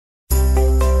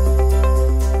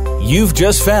You've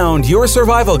just found your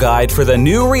survival guide for the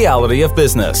new reality of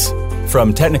business.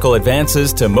 From technical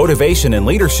advances to motivation and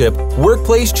leadership,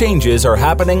 workplace changes are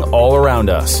happening all around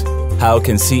us. How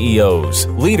can CEOs,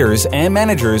 leaders, and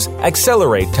managers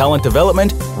accelerate talent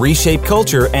development, reshape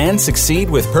culture, and succeed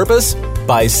with purpose?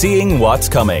 By seeing what's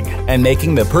coming and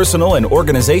making the personal and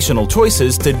organizational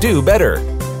choices to do better.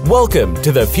 Welcome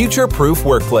to the Future Proof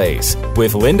Workplace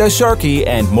with Linda Sharkey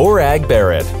and Morag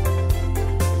Barrett.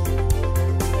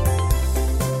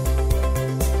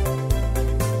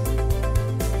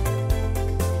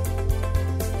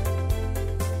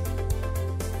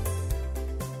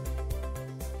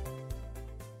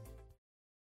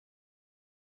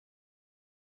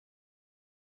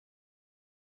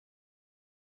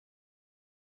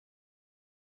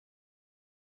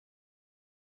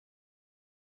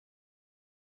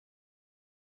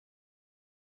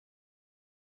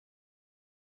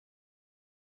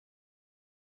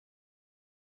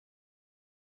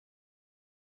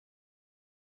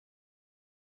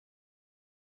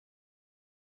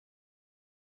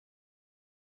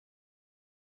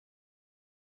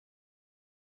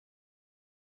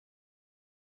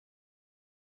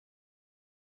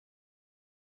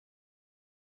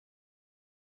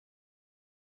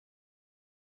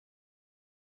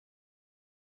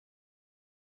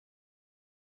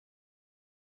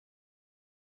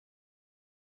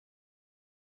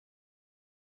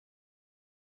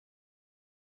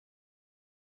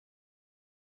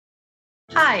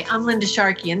 Hi, I'm Linda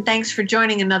Sharkey, and thanks for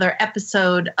joining another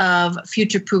episode of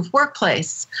Future Proof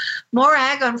Workplace.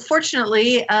 Morag,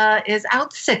 unfortunately, is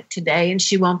out sick today, and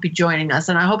she won't be joining us,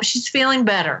 and I hope she's feeling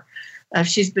better.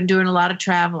 She's been doing a lot of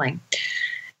traveling.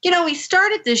 You know, we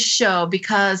started this show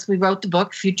because we wrote the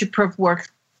book, Future Proof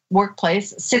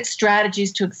Workplace, 6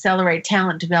 Strategies to Accelerate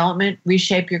Talent Development,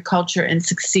 Reshape Your Culture, and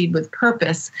Succeed with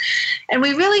Purpose. And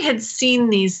we really had seen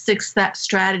these 6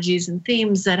 strategies and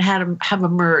themes that have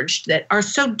emerged that are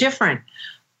so different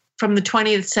from the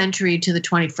 20th century to the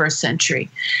 21st century.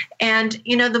 And,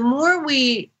 you know, the more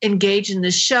we engage in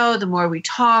this show, the more we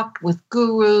talk with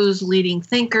gurus, leading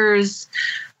thinkers,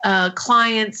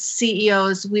 clients,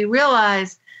 CEOs, we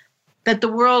realize that the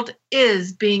world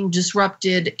is being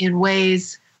disrupted in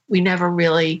ways we never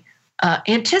really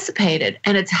anticipated.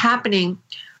 And it's happening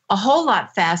a whole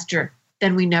lot faster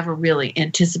than we never really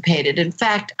anticipated. In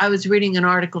fact, I was reading an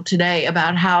article today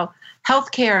about how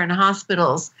healthcare and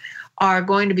hospitals are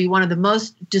going to be one of the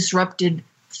most disrupted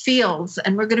fields,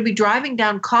 and we're going to be driving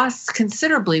down costs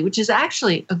considerably, which is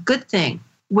actually a good thing,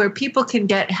 where people can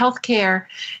get healthcare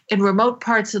in remote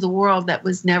parts of the world that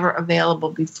was never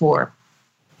available before.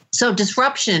 So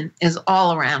disruption is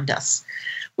all around us.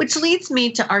 Which leads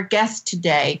me to our guest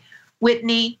today,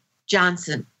 Whitney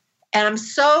Johnson. And I'm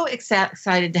so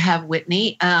excited to have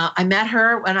Whitney. I met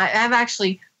her when I've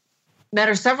actually met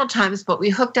her several times, but we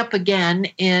hooked up again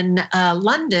in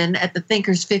London at the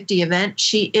Thinkers 50 event.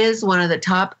 She is one of the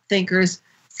top Thinkers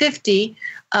 50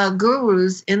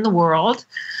 gurus in the world.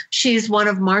 She's one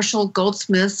of Marshall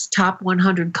Goldsmith's top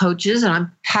 100 coaches, and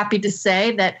I'm happy to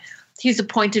say that he's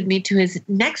appointed me to his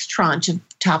next tranche of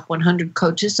top 100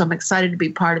 coaches, so I'm excited to be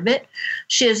part of it.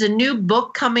 She has a new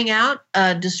book coming out,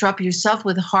 Disrupt Yourself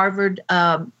with the Harvard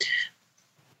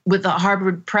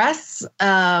Press.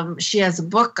 She has a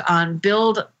book on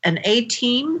build an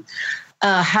A-team,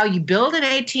 how you build an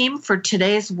A-team for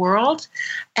today's world.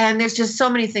 And there's just so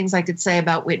many things I could say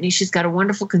about Whitney. She's got a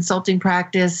wonderful consulting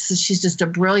practice. She's just a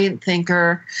brilliant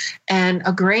thinker and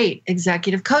a great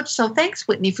executive coach. So thanks,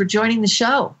 Whitney, for joining the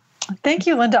show. Thank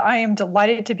you, Linda. I am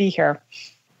delighted to be here.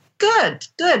 Good.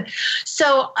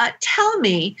 So tell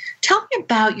me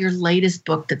about your latest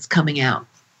book that's coming out.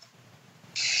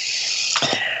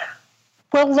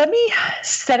 Well, let me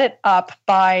set it up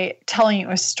by telling you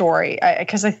a story,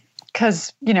 because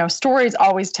you know, stories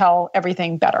always tell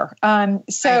everything better.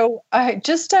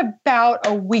 Just about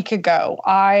a week ago,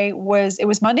 it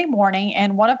was Monday morning,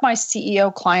 and one of my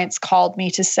CEO clients called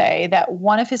me to say that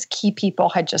one of his key people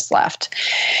had just left.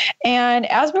 And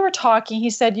as we were talking,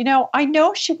 he said, you know, I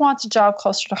know she wants a job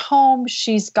closer to home.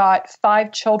 She's got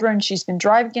 5 children. She's been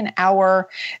driving an hour.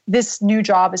 This new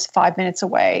job is 5 minutes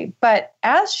away. But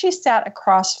as she sat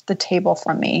across the table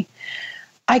from me,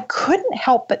 I couldn't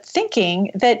help but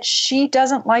thinking that she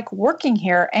doesn't like working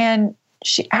here, and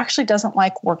she actually doesn't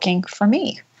like working for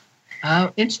me.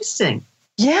 Oh, interesting.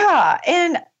 Yeah.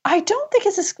 And I don't think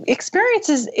his experience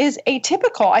is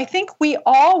atypical. I think we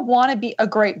all want to be a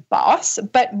great boss,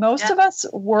 but most of us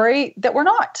worry that we're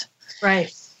not.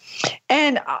 Right.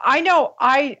 And I know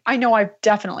I've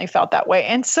definitely felt that way.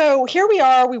 And so here we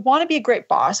are. We want to be a great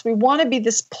boss. We want to be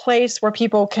this place where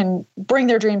people can bring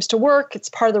their dreams to work. It's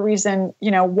part of the reason,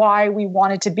 why we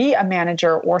wanted to be a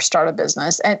manager or start a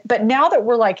business. But now that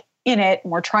we're like in it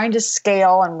and we're trying to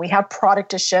scale and we have product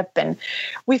to ship, and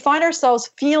we find ourselves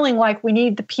feeling like we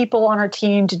need the people on our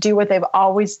team to do what they've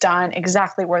always done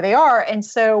exactly where they are. And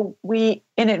so we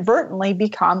inadvertently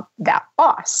become that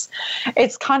boss.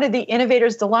 It's kind of the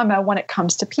innovator's dilemma when it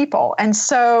comes to people. And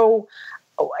so,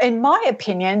 in my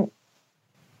opinion,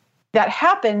 that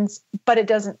happens, but it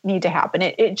doesn't need to happen.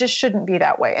 It just shouldn't be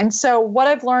that way. And so what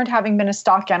I've learned, having been a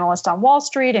stock analyst on Wall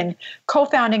Street and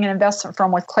co-founding an investment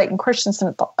firm with Clayton Christensen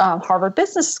at the Harvard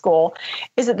Business School,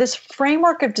 is that this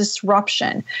framework of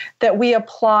disruption that we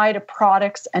apply to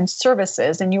products and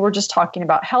services, and you were just talking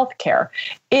about healthcare,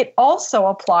 it also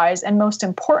applies, and most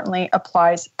importantly,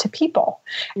 applies to people.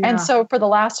 Yeah. And so for the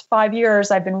last 5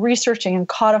 years, I've been researching and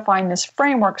codifying this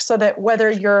framework so that whether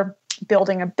you're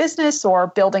building a business or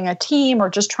building a team or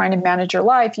just trying to manage your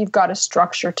life, you've got a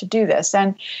structure to do this.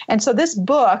 And so this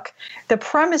book, the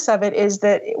premise of it is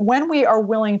that when we are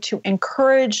willing to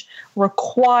encourage,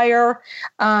 require,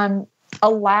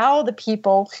 allow the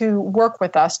people who work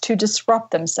with us to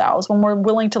disrupt themselves, when we're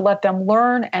willing to let them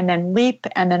learn and then leap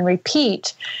and then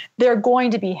repeat, they're going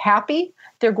to be happy,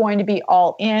 they're going to be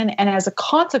all in, and as a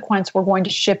consequence, we're going to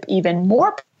ship even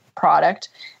more product.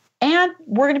 And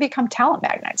we're going to become talent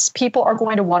magnets. People are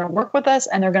going to want to work with us,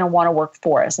 and they're going to want to work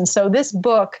for us. And so this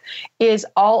book is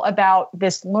all about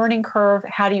this learning curve.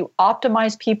 How do you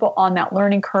optimize people on that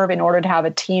learning curve in order to have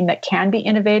a team that can be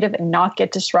innovative and not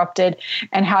get disrupted,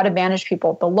 and how to manage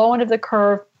people at the low end of the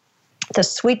curve, the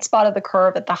sweet spot of the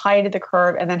curve, at the height of the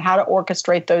curve, and then how to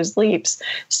orchestrate those leaps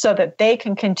so that they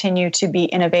can continue to be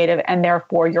innovative, and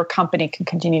therefore your company can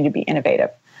continue to be innovative.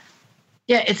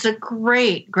 Yeah, it's a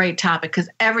great, great topic because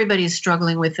everybody's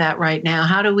struggling with that right now.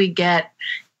 How do we get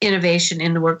innovation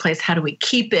in the workplace? How do we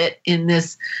keep it in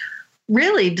this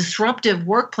really disruptive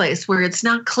workplace where it's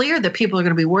not clear that people are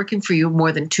going to be working for you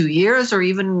more than 2 years or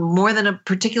even more than a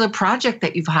particular project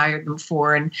that you've hired them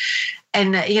for? And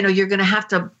you're going to have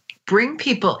to bring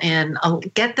people in,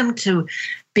 get them to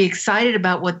be excited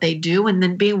about what they do, and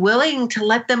then be willing to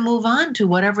let them move on to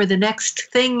whatever the next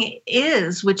thing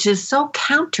is, which is so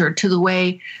counter to the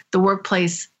way the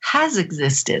workplace has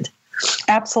existed.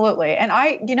 Absolutely. And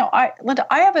Linda,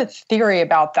 I have a theory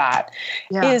about that.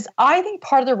 Yeah. Is I think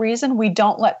part of the reason we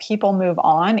don't let people move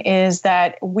on is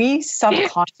that we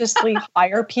subconsciously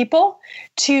hire people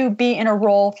to be in a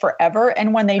role forever.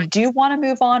 And when they do want to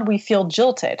move on, we feel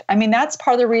jilted. I mean, that's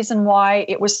part of the reason why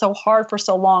it was so hard for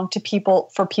so long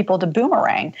for people to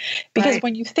boomerang. Because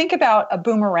when you think about a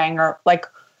boomeranger, like,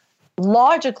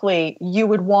 logically, you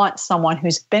would want someone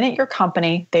who's been at your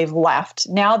company, they've left,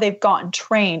 now they've gotten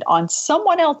trained on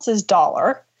someone else's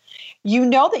dollar. You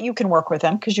know that you can work with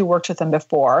them because you worked with them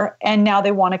before, and now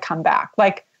they want to come back.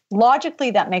 Like, logically,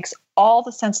 that makes all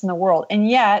the sense in the world. And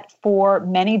yet, for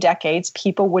many decades,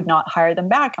 people would not hire them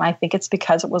back. And I think it's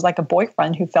because it was like a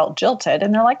boyfriend who felt jilted,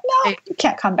 and they're like, no, you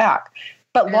can't come back.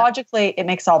 But logically, it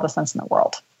makes all the sense in the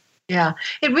world. Yeah,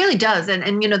 it really does.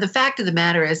 And the fact of the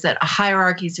matter is that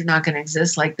hierarchies are not going to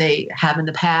exist like they have in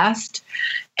the past.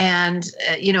 And,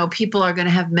 people are going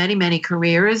to have many, many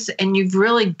careers. And you've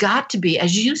really got to be,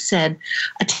 as you said,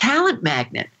 a talent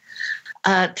magnet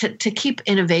to keep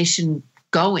innovation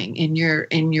going in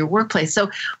your workplace.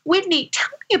 So, Whitney,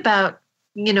 tell me about,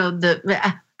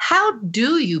 how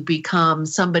do you become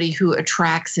somebody who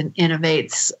attracts and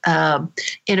innovates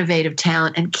innovative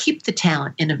talent and keep the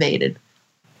talent innovated?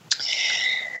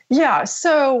 Yeah.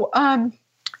 So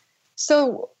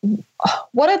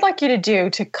what I'd like you to do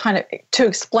to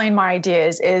explain my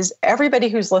ideas is everybody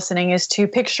who's listening is to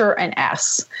picture an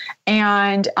S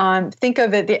and think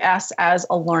of the S as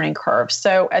a learning curve.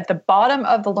 So at the bottom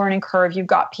of the learning curve, you've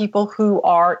got people who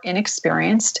are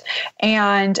inexperienced,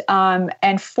 and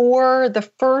for the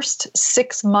first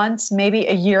 6 months, maybe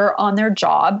a year on their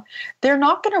job, they're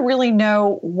not going to really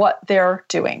know what they're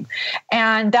doing.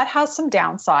 And that has some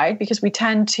downside because we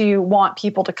tend to want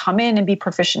people to come in and be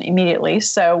proficient immediately.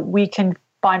 So we can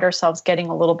find ourselves getting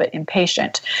a little bit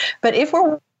impatient. But if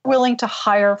we're willing to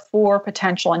hire for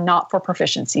potential and not for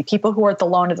proficiency, people who are at the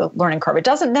low end of the learning curve, it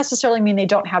doesn't necessarily mean they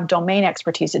don't have domain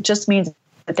expertise. It just means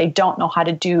that they don't know how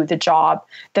to do the job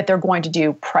that they're going to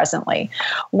do presently.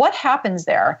 What happens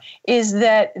there is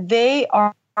that they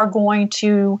are going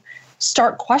to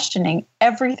start questioning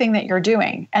everything that you're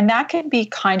doing. And that can be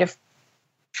kind of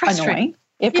annoying,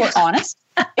 if we're honest.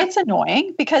 It's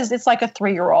annoying because it's like a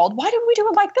 3-year-old. Why did we do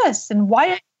it like this? And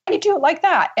why did you do it like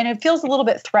that? And it feels a little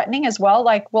bit threatening as well.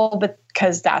 Like, well, but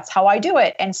because that's how I do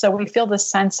it. And so we feel this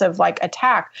sense of like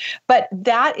attack. But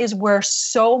that is where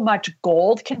so much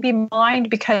gold can be mined,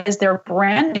 because they're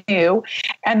brand new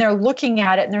and they're looking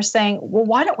at it and they're saying, well,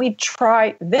 why don't we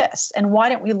try this? And why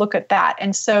don't we look at that?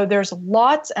 And so there's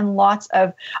lots and lots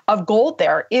of gold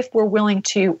there if we're willing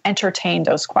to entertain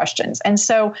those questions. And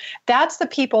so that's the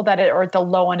people that are at the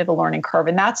low end of the learning curve.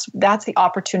 And that's the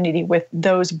opportunity with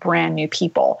those brand new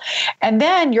people. And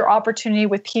then your opportunity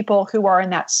with people who are in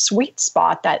that sweet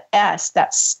spot, that S,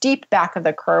 that steep back of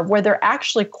the curve, where they're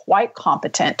actually quite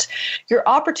competent. Your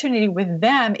opportunity with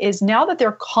them is, now that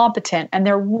they're competent and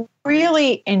they're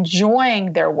really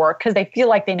enjoying their work because they feel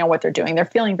like they know what they're doing, they're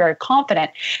feeling very confident,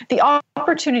 the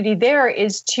opportunity there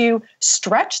is to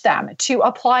stretch them, to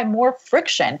apply more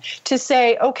friction, to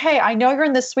say, okay, I know you're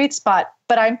in the sweet spot,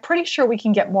 but I'm pretty sure we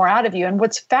can get more out of you. And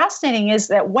what's fascinating is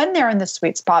that when they're in the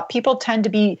sweet spot, people tend to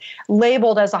be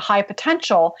labeled as a high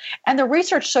potential. And the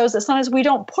research shows that sometimes we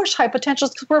don't push high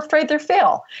potentials because we're afraid they'll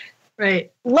fail.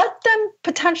 Right. Let them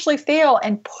potentially fail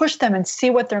and push them and see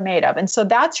what they're made of. And so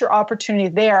that's your opportunity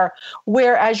there,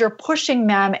 whereas you're pushing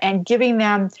them and giving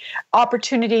them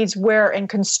opportunities where, and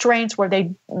constraints where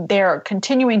they're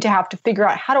continuing to have to figure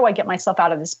out, how do I get myself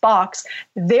out of this box?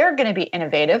 They're going to be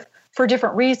innovative for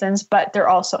different reasons, but they're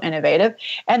also innovative.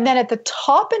 And then at the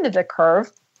top end of the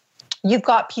curve, you've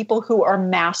got people who are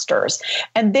masters,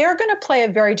 and they're going to play a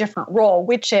very different role,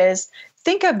 which is,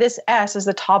 think of this S as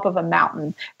the top of a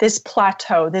mountain, this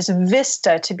plateau, this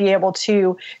vista, to be able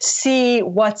to see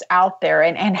what's out there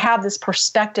and have this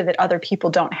perspective that other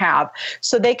people don't have.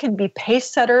 So they can be pace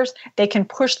setters, they can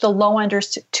push the low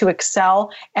enders to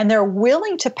excel, and they're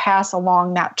willing to pass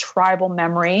along that tribal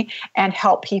memory and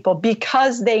help people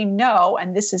because they know,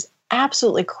 and this is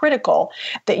absolutely critical,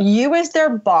 that you as their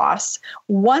boss,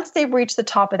 once they've reached the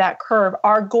top of that curve,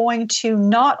 are going to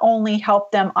not only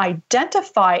help them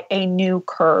identify a new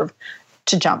curve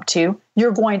to jump to,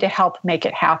 you're going to help make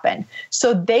it happen.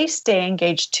 So they stay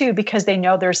engaged too, because they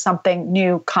know there's something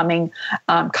new coming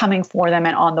for them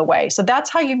and on the way. So that's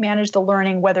how you manage the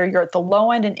learning, whether you're at the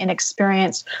low end and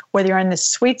inexperienced, whether you're in the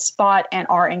sweet spot and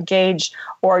are engaged,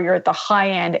 or you're at the high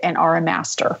end and are a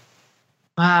master.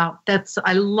 Wow,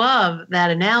 I love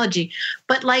that analogy.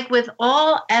 But like with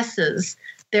all S's,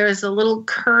 there's a little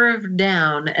curve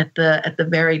down at the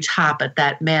very top, at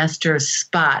that master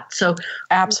spot. So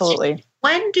absolutely.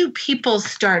 When do people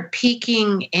start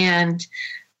peaking and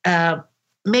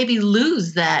maybe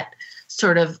lose that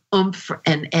sort of oomph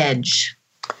and edge?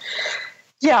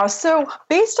 Yeah, so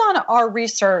based on our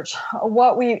research,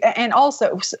 and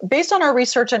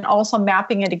also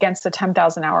mapping it against the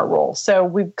 10,000 hour rule. So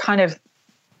we've kind of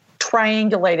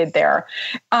triangulated there.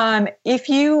 If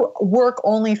you work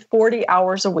only 40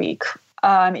 hours a week,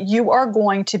 you are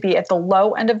going to be at the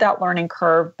low end of that learning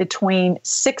curve between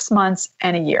 6 months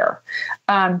and a year.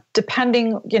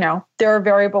 Depending, there are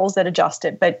variables that adjust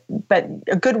it, but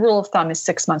a good rule of thumb is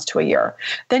 6 months to a year.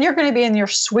 Then you're going to be in your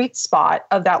sweet spot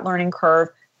of that learning curve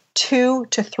 2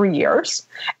 to 3 years.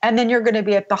 And then you're going to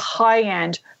be at the high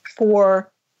end for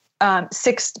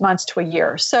 6 months to a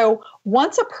year. So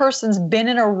once a person's been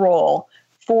in a role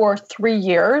for 3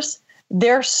 years,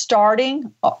 they're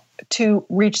starting to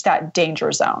reach that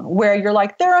danger zone where you're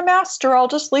like, they're a master, I'll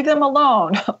just leave them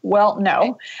alone. Well,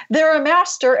 no, they're a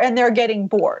master and they're getting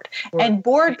bored. Right. And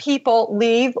bored people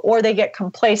leave or they get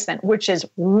complacent, which is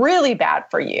really bad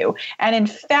for you. And in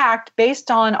fact, based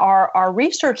on our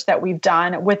research that we've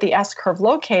done with the S-curve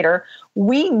locator,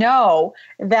 we know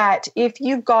that if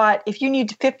you need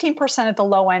 15% at the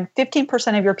low end,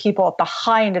 15% of your people at the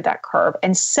high end of that curve,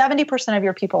 and 70% of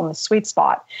your people in the sweet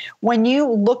spot, when you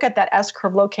look at that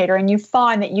S-curve locator and you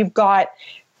find that you've got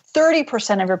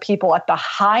 30% of your people at the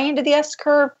high end of the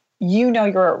S-curve, you know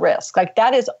you're at risk. Like,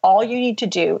 that is all you need to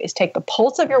do is take the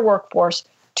pulse of your workforce.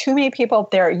 Too many people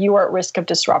up there, you are at risk of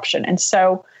disruption. And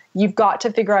so you've got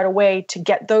to figure out a way to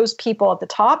get those people at the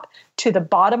top to the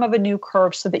bottom of a new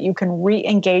curve so that you can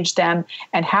re-engage them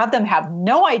and have them have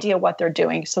no idea what they're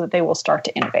doing so that they will start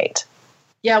to innovate.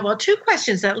 Yeah, well, 2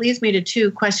 questions. That leads me to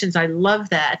 2 questions. I love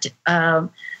that.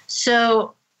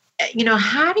 So,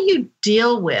 how do you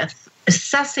deal with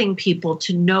assessing people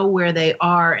to know where they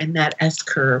are in that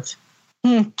S-curve?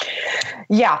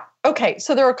 Yeah. Okay.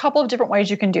 So there are a couple of different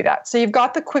ways you can do that. So you've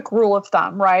got the quick rule of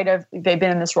thumb, right? Of they've been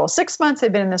in this role 6 months,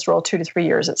 they've been in this role 2 to 3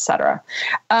 years, et cetera.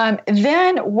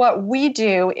 Then what we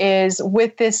do is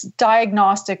with this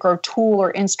diagnostic or tool or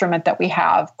instrument that we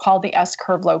have called the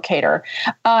S-curve locator,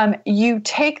 you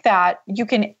take that, you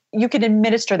can you can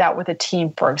administer that with a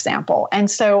team, for example. And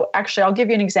so actually, I'll give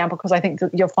you an example because I think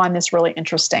that you'll find this really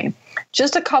interesting.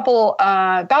 Just about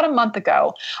a month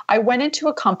ago, I went into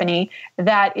a company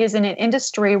that is in an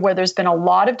industry where there's been a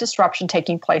lot of disruption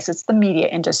taking place. It's the media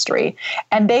industry.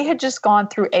 And they had just gone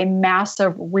through a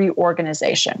massive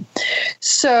reorganization.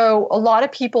 So a lot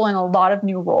of people in a lot of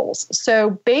new roles.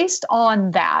 So based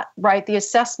on that, right, the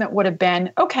assessment would have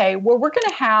been, okay, well, we're going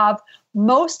to have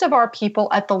most of our people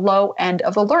at the low end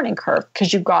of the learning curve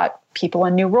because you've got people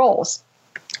in new roles,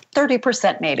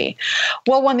 30% maybe.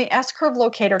 Well, when the S-curve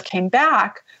locator came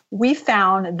back, we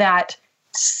found that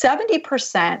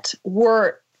 70%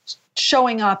 were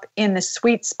showing up in the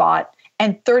sweet spot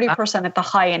and 30% at the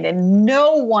high end and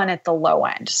no one at the low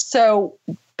end.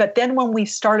 But then when we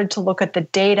started to look at the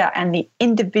data and the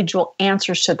individual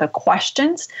answers to the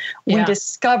questions, we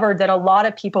discovered that a lot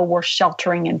of people were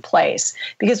sheltering in place.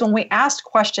 Because when we asked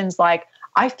questions like,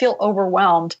 I feel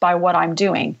overwhelmed by what I'm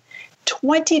doing,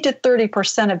 20 to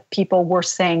 30% of people were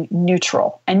saying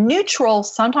neutral. And neutral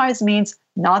sometimes means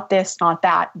not this, not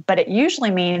that, but it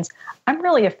usually means I'm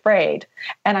really afraid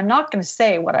and I'm not going to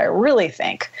say what I really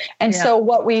think. And so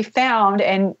what we found,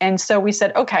 and so we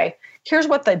said, okay, here's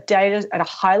what the data at a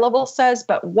high level says,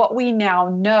 but what we now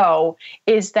know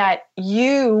is that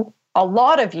a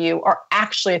lot of you are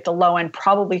actually at the low end,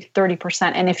 probably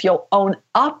 30%. And if you'll own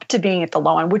up to being at the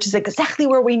low end, which is exactly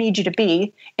where we need you to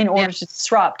be in order to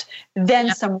disrupt, then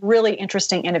some really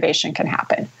interesting innovation can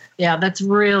happen. Yeah, that's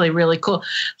really, really cool.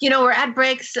 We're at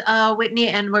breaks, Whitney,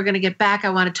 and we're going to get back. I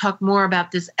want to talk more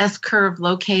about this S-curve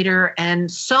locator.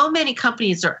 And so many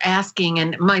companies are asking,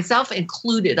 and myself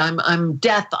included, I'm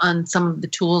deaf on some of the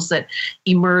tools that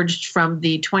emerged from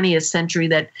the 20th century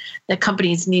that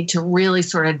companies need to really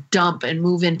sort of dump and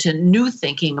move into new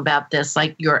thinking about this,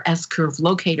 like your S-curve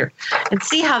locator, and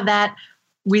see how that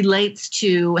relates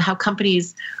to how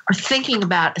companies are thinking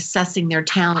about assessing their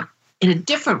talent in a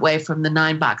different way from the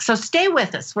 9-box. So stay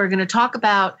with us. We're going to talk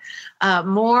about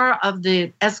more of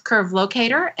the S-curve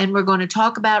locator, and we're going to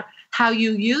talk about how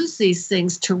you use these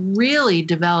things to really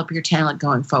develop your talent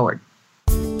going forward.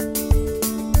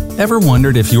 Ever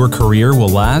wondered if your career will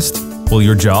last? Will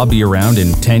your job be around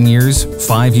in 10 years,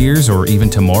 5 years, or even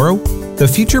tomorrow? The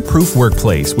Future Proof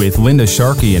Workplace with Linda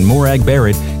Sharkey and Morag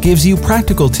Barrett gives you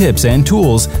practical tips and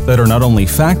tools that are not only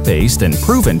fact-based and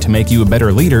proven to make you a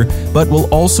better leader, but will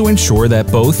also ensure that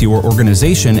both your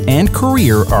organization and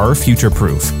career are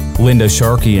future-proof. Linda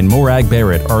Sharkey and Morag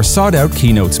Barrett are sought-out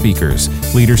keynote speakers,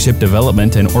 leadership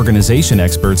development and organization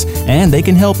experts, and they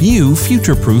can help you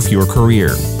future-proof your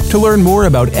career. To learn more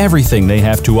about everything they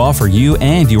have to offer you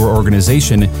and your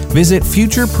organization, visit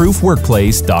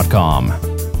futureproofworkplace.com.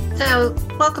 So,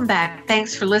 welcome back.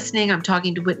 Thanks for listening. I'm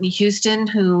talking to Whitney Houston,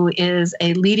 who is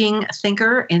a leading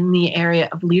thinker in the area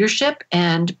of leadership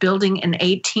and building an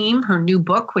A-team, her new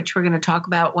book, which we're going to talk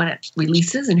about when it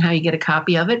releases and how you get a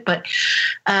copy of it, but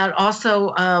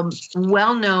also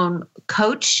well-known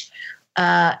coach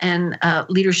and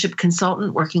leadership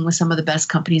consultant working with some of the best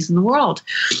companies in the world.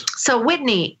 So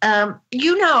Whitney,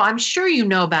 I'm sure you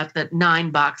know about the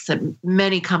 9-box that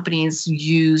many companies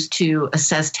use to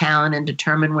assess talent and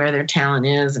determine where their talent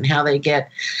is and how they get,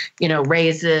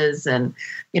 raises and,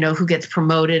 who gets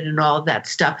promoted and all of that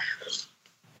stuff.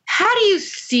 How do you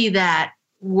see that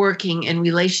working in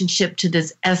relationship to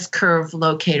this S-curve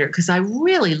locator? Because I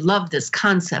really love this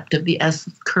concept of the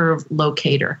S-curve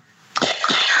locator.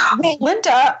 Well,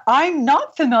 Linda, I'm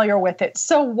not familiar with it.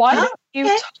 So why don't you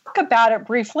talk about it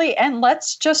briefly and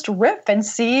let's just riff and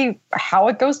see how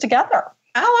it goes together.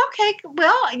 Oh, okay.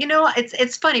 Well,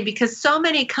 it's funny because so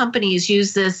many companies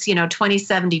use this,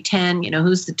 20-70-10,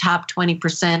 who's the top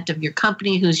 20% of your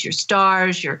company, who's your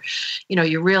stars, your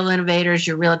real innovators,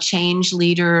 your real change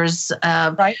leaders.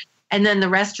 Right. And then the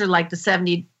rest are like the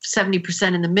 70%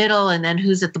 in the middle, and then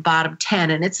who's at the bottom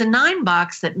 10. And it's a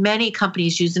 9-box that many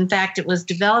companies use. In fact, it was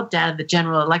developed out of the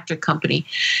General Electric company.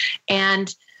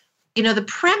 And, the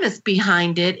premise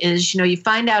behind it is, you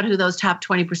find out who those top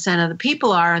 20% of the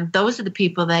people are, and those are the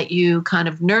people that you kind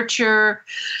of nurture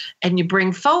and you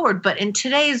bring forward. But in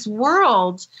today's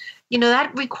world,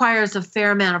 that requires a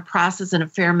fair amount of process and a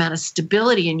fair amount of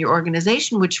stability in your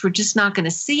organization, which we're just not going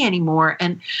to see anymore.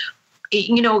 And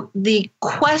the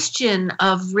question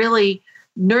of really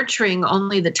nurturing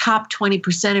only the top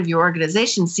 20% of your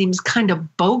organization seems kind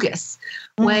of bogus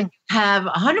when you have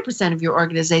 100% of your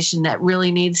organization that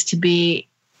really needs to be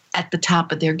at the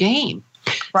top of their game.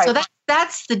 Right. So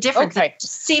that's the difference. Okay. It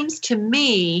seems to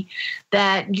me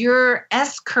that your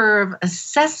S-curve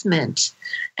assessment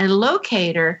and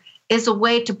locator is a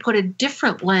way to put a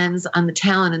different lens on the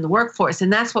talent in the workforce.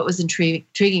 And that's what was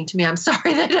intriguing to me. I'm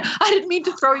sorry that I didn't mean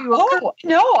to throw you a curve.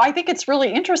 No, I think it's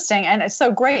really interesting. And it's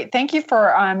so great. Thank you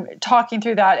for talking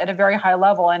through that at a very high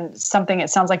level and something it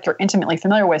sounds like you're intimately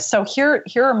familiar with. So here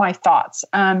are my thoughts.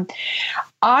 Part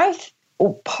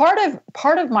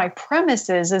of my premise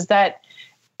is that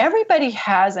everybody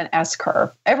has an S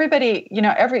curve. Everybody,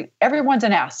 everyone's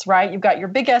an S, right? You've got your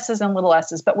big S's and little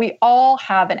S's, but we all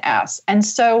have an S. And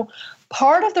so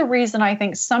part of the reason I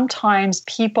think sometimes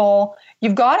people,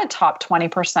 you've got a top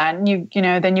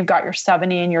 20%, then you've got your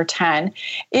 70 and your 10,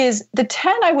 is the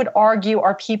 10, I would argue,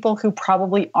 are people who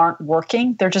probably aren't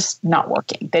working. They're just not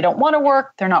working. They don't want to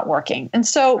work. They're not working. And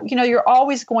so, you're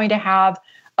always going to have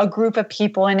a group of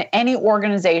people in any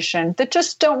organization that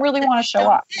just don't really want to show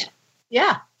up.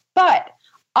 Yeah. But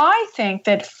I think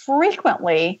that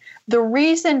frequently the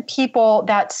reason people,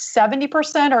 that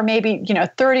 70% or maybe,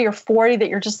 30 or 40 that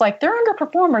you're just like, they're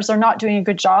underperformers, they're not doing a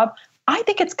good job. I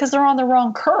think it's because they're on the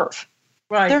wrong curve.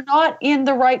 Right. They're not in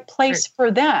the right place for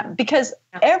them, because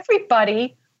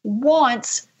everybody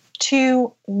wants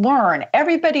to learn.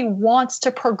 Everybody wants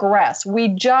to progress. We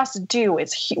just do.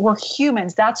 We're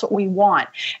humans. That's what we want.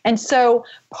 And so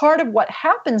part of what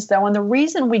happens though, and the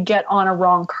reason we get on a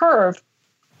wrong curve,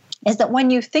 is that when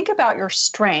you think about your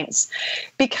strengths,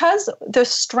 because the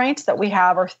strengths that we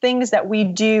have are things that we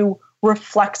do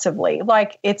reflexively,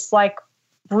 it's like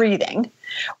breathing,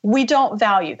 we don't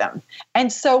value them.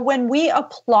 And so when we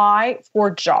apply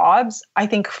for jobs, I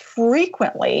think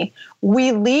frequently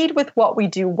we lead with what we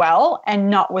do well and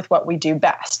not with what we do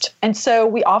best. And so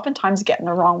we oftentimes get in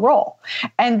the wrong role.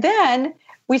 And then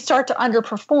we start to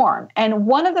underperform. And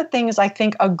one of the things I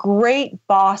think a great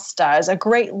boss does, a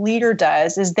great leader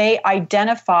does, is they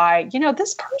identify,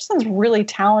 this person's really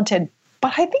talented,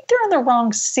 but I think they're in the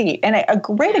wrong seat. And a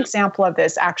great example of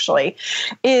this actually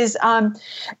is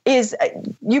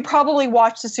you probably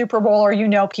watch the Super Bowl,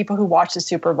 or people who watch the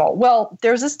Super Bowl. Well,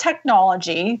 there's this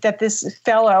technology that this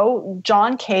fellow,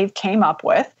 John Cave, came up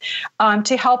with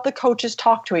to help the coaches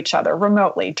talk to each other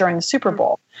remotely during the Super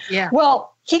Bowl. Yeah. Well,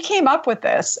 he came up with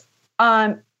this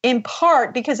in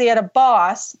part because he had a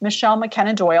boss, Michelle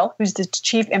McKenna-Doyle, who's the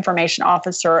chief information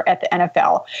officer at the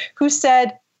NFL, who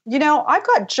said, I've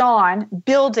got John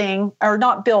managing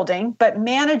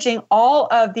all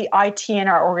of the IT in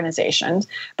our organizations.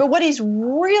 But what he's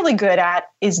really good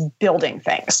at is building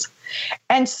things.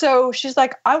 And so she's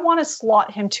like, I want to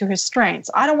slot him to his strengths.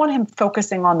 I don't want him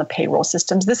focusing on the payroll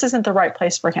systems. This isn't the right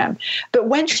place for him. But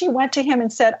when she went to him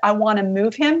and said, I want to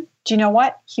move him, do you know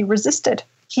what? He resisted.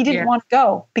 He didn't want to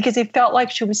go because he felt like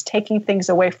she was taking things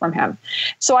away from him.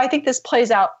 So I think this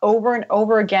plays out over and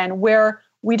over again, where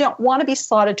we don't want to be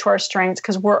slotted to our strengths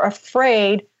because we're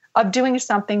afraid of doing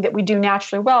something that we do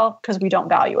naturally well because we don't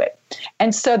value it.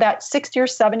 And so that 60 or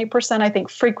 70%, I think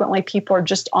frequently people are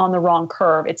just on the wrong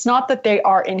curve. It's not that they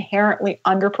are inherently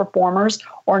underperformers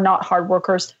or not hard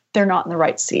workers. They're not in the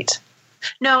right seat.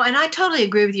 No, and I totally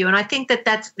agree with you. And I think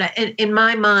that's in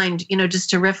my mind, just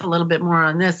to riff a little bit more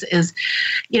on this is,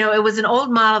 it was an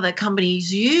old model that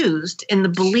companies used in the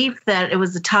belief that it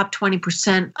was the top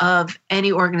 20% of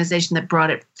any organization that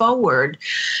brought it forward.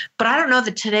 But I don't know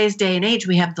that today's day and age,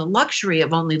 we have the luxury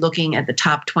of only looking at the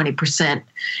top 20%.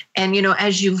 And,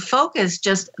 as you focus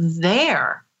just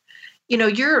there,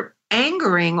 you're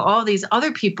angering all these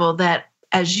other people that,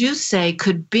 as you say,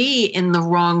 could be in the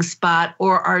wrong spot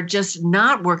or are just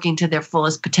not working to their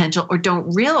fullest potential or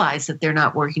don't realize that they're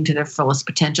not working to their fullest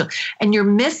potential. And you're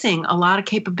missing a lot of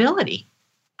capability.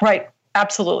 Right.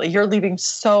 Absolutely. You're leaving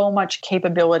so much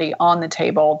capability on the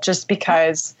table just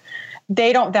because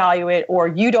they don't value it or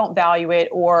you don't value it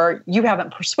or you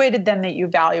haven't persuaded them that you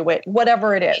value it,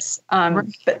 whatever it is.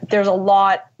 But there's a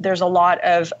lot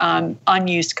of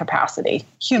unused capacity,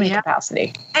 human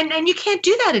capacity. And you can't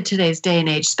do that in today's day and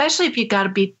age, especially if you've got to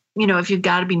be, if you've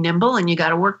got to be nimble and you got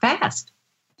to work fast.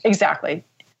 Exactly.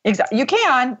 You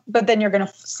can, but then you're going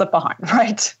to slip behind,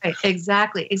 right?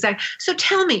 Exactly. So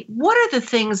tell me, what are the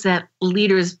things that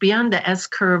leaders beyond the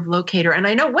S-curve locator, and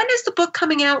I know, when is the book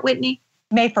coming out, Whitney?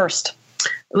 May 1st.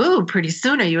 Ooh, pretty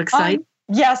soon. Are you excited?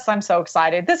 Yes, I'm so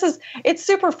excited. It's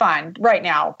super fun right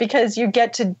now because you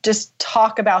get to just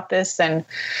talk about this and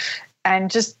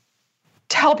just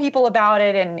tell people about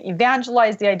it and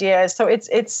evangelize the ideas. So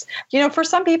it's for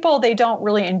some people, they don't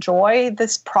really enjoy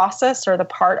this process or the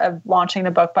part of launching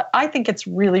the book, but I think it's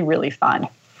really, really fun.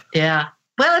 Yeah.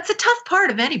 Well, it's a tough part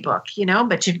of any book,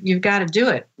 but you've got to do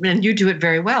it, and you do it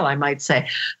very well, I must say.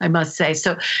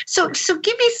 So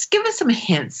give us some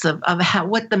hints of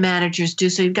what the managers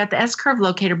do. So you've got the S-curve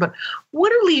locator, but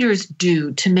what do leaders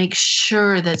do to make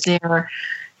sure that they're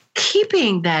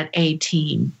keeping that A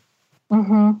team?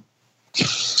 Mm-hmm.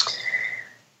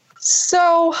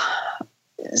 So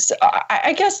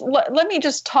I guess let me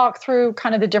just talk through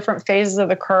kind of the different phases of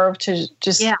the curve to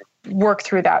just work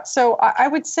through that. So I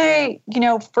would say,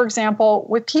 for example,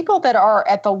 with people that are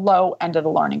at the low end of the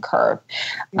learning curve,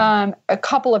 a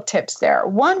couple of tips there.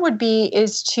 One would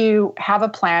is to have a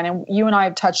plan, and you and I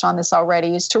have touched on this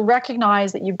already, is to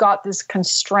recognize that you've got this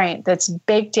constraint that's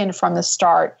baked in from the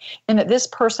start and that this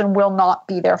person will not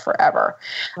be there forever.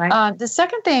 Right. The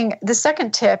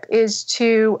second tip is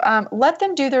to let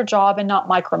them do their job and not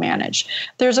micromanage.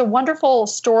 There's a wonderful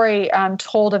story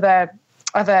told of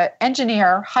an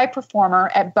engineer, high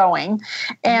performer at Boeing,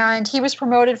 and he was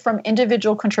promoted from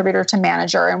individual contributor to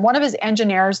manager. And one of his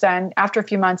engineers then, after a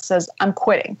few months, says, "I'm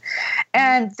quitting."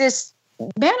 And this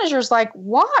manager's like,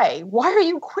 "Why? Why are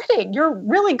you quitting? You're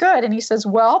really good." And he says,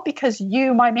 "Well, because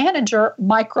you, my manager,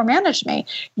 micromanage me.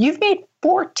 You've made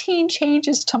 14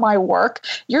 changes to my work.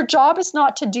 Your job is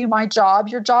not to do my job.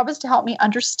 Your job is to help me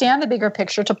understand the bigger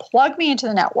picture, to plug me into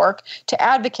the network, to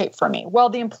advocate for me." Well,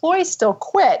 the employee still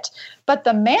quit, but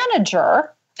the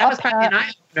manager, that was probably an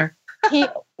eye-opener.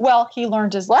 he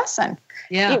learned his lesson.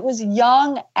 Yeah. It was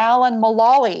young Alan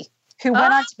Mulally who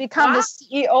went on to become the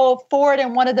CEO of Ford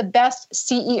and one of the best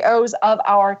CEOs of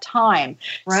our time.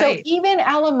 Right. So even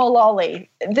Alan Mulally,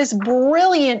 this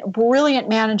brilliant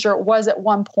manager, was at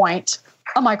one point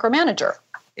a micromanager.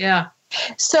 Yeah.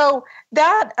 So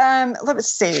that, let's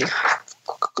see,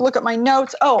 look at my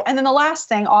notes. Oh, and then the last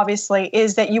thing, obviously,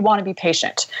 is that you want to be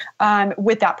patient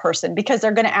with that person, because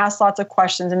they're going to ask lots of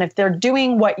questions. And if they're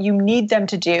doing what you need them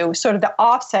to do, sort of the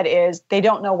offset is they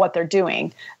don't know what they're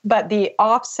doing. But the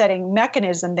offsetting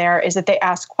mechanism there is that they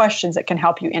ask questions that can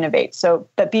help you innovate.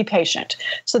 But be patient.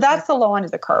 So that's the low end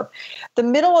of the curve. The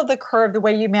middle of the curve, the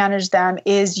way you manage them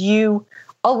is you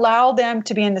allow them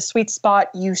to be in the sweet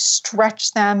spot. You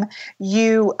stretch them.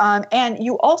 And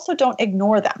you also don't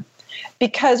ignore them.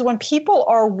 Because when people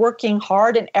are working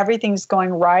hard and everything's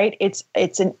going right, it's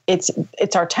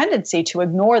our tendency to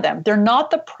ignore them. They're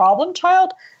not the problem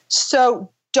child, so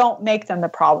don't make them the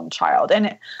problem child. And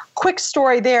a quick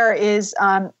story there is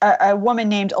a woman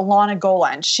named Ilana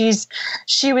Golan.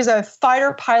 She was a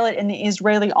fighter pilot in the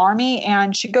Israeli army,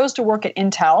 and she goes to work at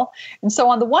Intel. And so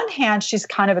on the one hand, she's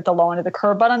kind of at the low end of the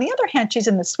curve, but on the other hand, she's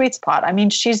in the sweet spot. I mean,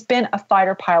 she's been a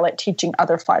fighter pilot teaching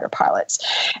other fighter pilots.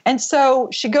 And so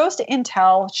she goes to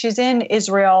Intel. She's in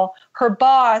Israel. Her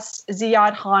boss,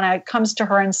 Ziad Hana, comes to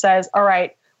her and says, "All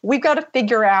right, we've got to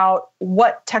figure out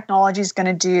what technology is going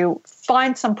to do,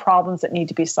 find some problems that need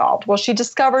to be solved." Well, she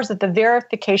discovers that the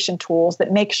verification tools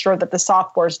that make sure that the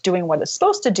software is doing what it's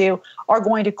supposed to do are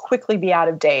going to quickly be out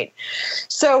of date.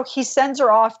 So he sends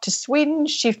her off to Sweden.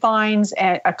 She finds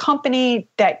a company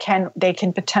that they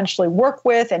can potentially work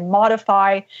with and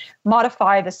modify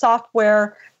the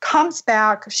software. Comes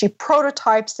back, she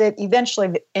prototypes it.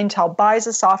 Eventually, Intel buys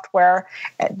the software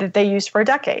that they use for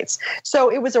decades.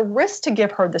 So it was a risk to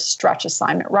give her the stretch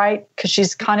assignment, right? Because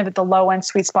she's kind of at the low end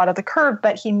sweet spot of the curve,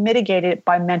 but he mitigated it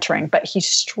by mentoring, but he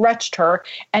stretched her.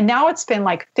 And now it's been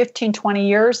like 15, 20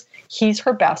 years. He's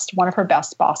one of her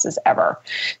best bosses ever.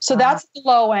 So that's the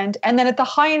low end. And then at the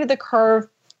high end of the curve,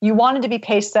 you wanted to be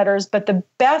pace setters, but the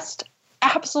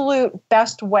absolute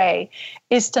best way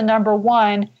is to, number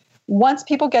one, once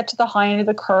people get to the high end of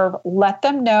the curve, let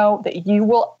them know that you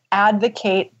will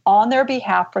advocate on their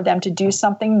behalf for them to do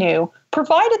something new,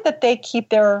 provided that they keep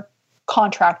their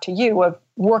contract to you of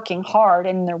working hard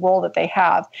in the role that they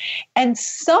have. And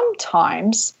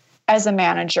sometimes, as a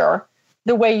manager,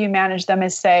 the way you manage them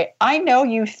is say, "I know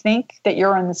you think that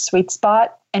you're in the sweet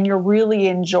spot and you're really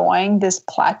enjoying this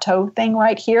plateau thing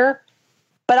right here,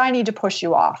 but I need to push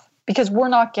you off because we're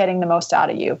not getting the most out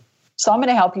of you. So I'm going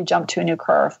to help you jump to a new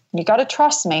curve. You got to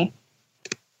trust me.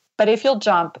 But if you'll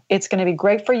jump, it's going to be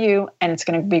great for you and it's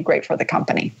going to be great for the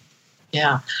company."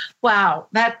 Yeah. Wow.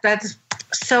 That's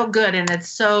so good. And it's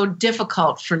so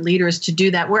difficult for leaders to do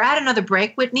that. We're at another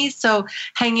break, Whitney. So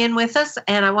hang in with us.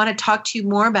 And I want to talk to you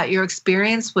more about your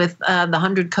experience with the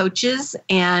 100 coaches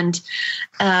and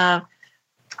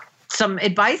some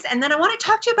advice. And then I want to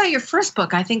talk to you about your first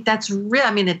book. I think that's real.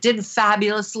 I mean, it did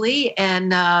fabulously.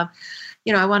 And,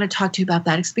 I want to talk to you about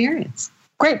that experience.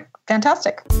 Great.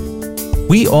 Fantastic.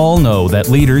 We all know that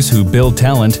leaders who build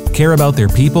talent, care about their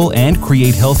people, and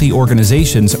create healthy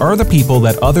organizations are the people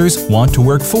that others want to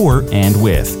work for and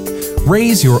with.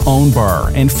 Raise your own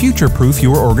bar and future-proof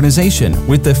your organization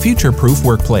with the Future-Proof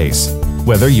Workplace.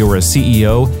 Whether you're a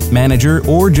CEO, manager,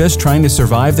 or just trying to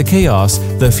survive the chaos,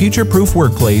 the future-proof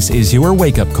workplace is your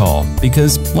wake-up call.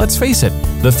 Because, let's face it,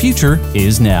 the future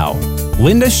is now.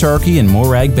 Linda Sharkey and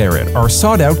Morag Barrett are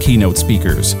sought-out keynote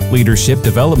speakers, leadership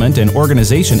development and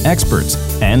organization experts,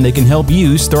 and they can help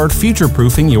you start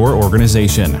future-proofing your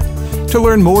organization. To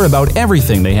learn more about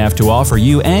everything they have to offer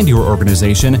you and your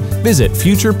organization, visit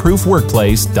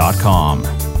futureproofworkplace.com.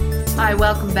 Hi,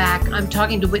 welcome back. I'm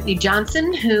talking to Whitney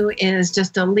Johnson, who is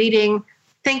just a leading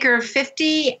Thinker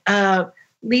 50,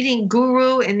 leading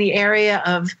guru in the area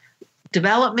of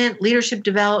development, leadership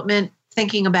development,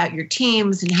 thinking about your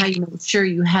teams and how you make sure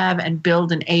you have and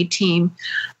build an A team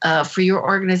for your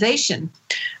organization.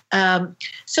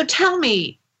 So tell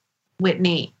me,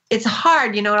 Whitney, it's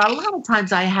hard, a lot of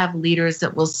times I have leaders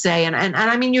that will say, and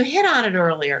I mean, you hit on it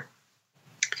earlier,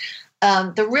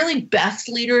 the really best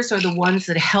leaders are the ones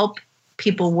that help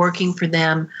people working for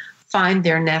them find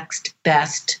their next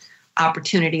best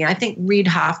opportunity. I think Reid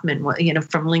Hoffman,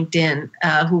 from LinkedIn,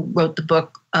 who wrote the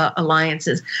book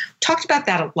Alliances, talked about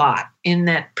that a lot, in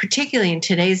that particularly in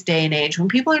today's day and age when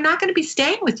people are not going to be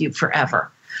staying with you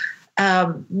forever.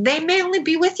 They may only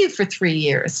be with you for 3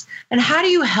 years. And how do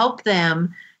you help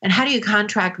them? And how do you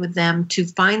contract with them to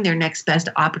find their next best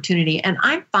opportunity? And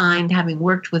I find, having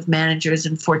worked with managers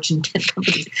in Fortune 10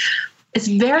 companies, it's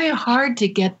very hard to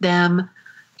get them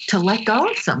to let go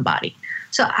of somebody.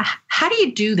 So how do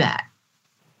you do that?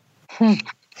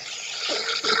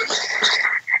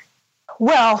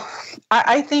 Well,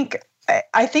 I think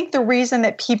the reason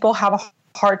that people have a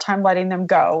hard time letting them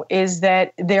go is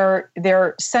that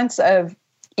their sense of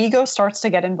ego starts to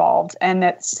get involved, and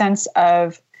that sense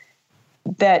of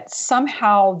that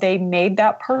somehow they made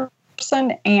that person,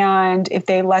 and if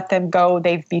they let them go,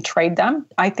 they've betrayed them.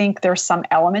 I think there's some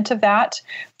element of that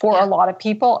for a lot of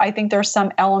people. I think there's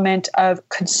some element of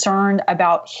concern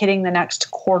about hitting the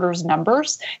next quarter's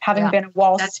numbers. Having been a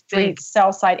Wall Street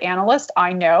sell-side analyst,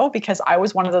 I know, because I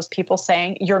was one of those people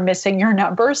saying, you're missing your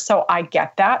numbers, so I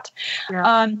get that.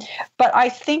 Yeah. But I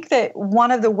think that one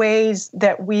of the ways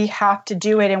that we have to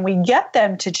do it, and we get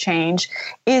them to change,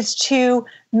 is to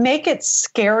make it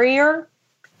scarier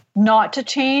not to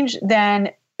change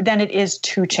than it is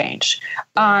to change.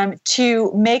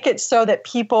 To make it so that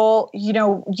people,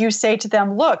 you say to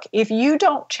them, look, if you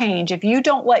don't change, if you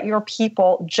don't let your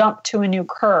people jump to a new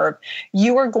curve,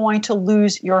 you are going to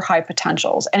lose your high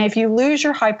potentials. And if you lose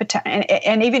your high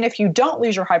and even if you don't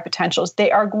lose your high potentials, they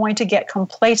are going to get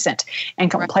complacent. And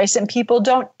complacent people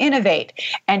don't innovate.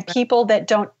 And people that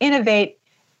don't innovate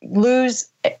lose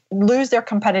their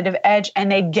competitive edge,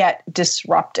 and they get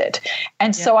disrupted.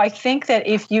 And so I think that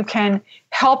if you can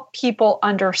help people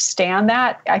understand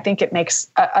that, I think it makes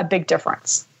a big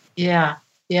difference. Yeah.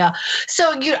 Yeah.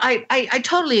 So I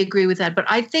totally agree with that. But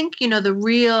I think, the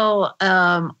real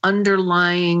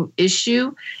underlying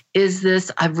issue is this: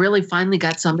 I've really finally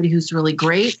got somebody who's really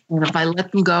great. And if I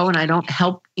let them go and I don't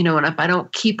help, and if I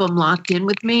don't keep them locked in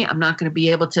with me, I'm not going to be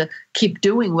able to keep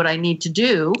doing what I need to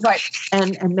do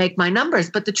and make my numbers.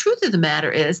 But the truth of the matter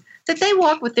is that they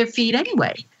walk with their feet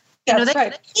anyway. That's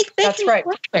right. That's right.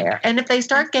 There. And if they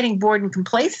start getting bored and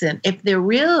complacent, if they're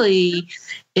really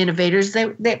innovators,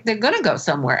 they're going to go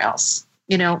somewhere else,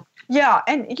 Yeah.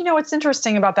 And, what's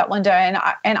interesting about that, Linda, and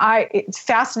it's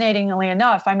fascinatingly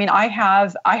enough, I mean, I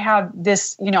have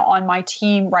this, on my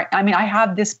team, right? I mean, I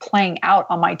have this playing out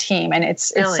on my team. And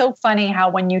it's so funny how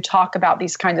when you talk about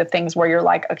these kinds of things where you're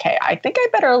like, okay, I think I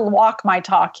better walk my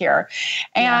talk here.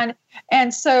 And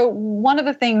so one of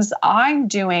the things I'm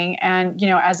doing, and,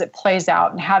 as it plays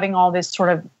out and having all this sort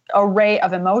of array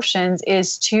of emotions,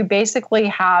 is to basically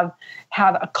have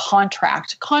a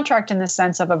contract in the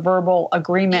sense of a verbal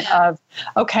agreement of,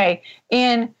 okay,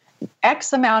 in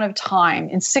X amount of time,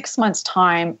 in 6 months'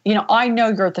 time, I know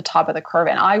you're at the top of the curve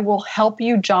and I will help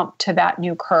you jump to that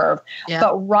new curve. Yeah.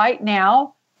 But right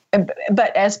now,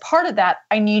 but as part of that,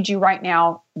 I need you right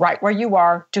now, right where you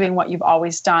are, doing what you've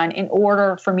always done in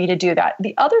order for me to do that.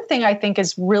 The other thing I think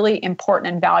is really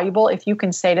important and valuable, if you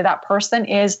can say to that person,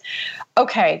 is,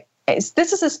 okay,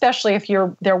 this is especially if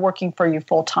they're working for you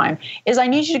full time, is I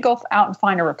need you to go out and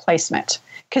find a replacement.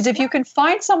 Because if you can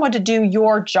find someone to do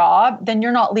your job, then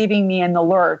you're not leaving me in the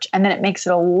lurch. And then it makes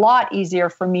it a lot easier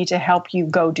for me to help you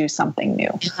go do something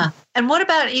new. Yeah. And what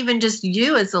about even just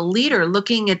you as a leader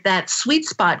looking at that sweet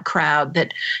spot crowd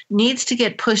that needs to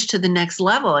get pushed to the next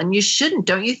level? And you shouldn't.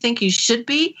 Don't you think you should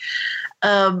be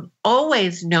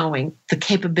always knowing the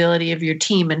capability of your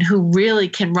team and who really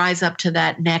can rise up to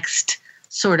that next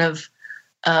sort of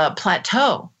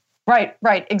plateau?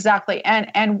 Right, exactly.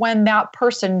 And when that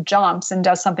person jumps and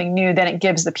does something new, then it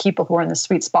gives the people who are in the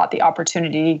sweet spot the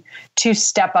opportunity to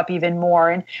step up even more.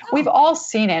 And we've all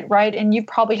seen it, right? And you've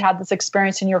probably had this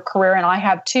experience in your career, and I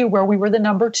have too, where we were the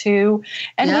number two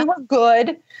and we were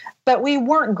good, but we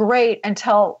weren't great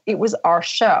until it was our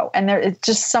show. And there is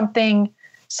just something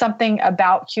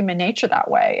about human nature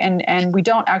that way. And we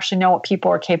don't actually know what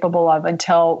people are capable of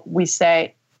until we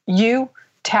say, you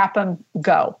tap them,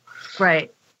 go.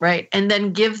 Right. And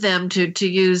then give them, to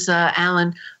use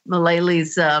Alan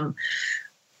Mullaley's, and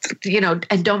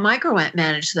don't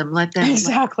micromanage them. Let them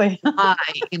exactly fly,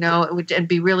 and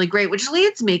be really great. Which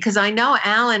leads me, because I know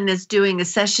Alan is doing a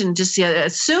session just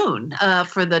soon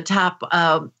for the top,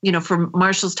 for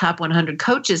Marshall's top 100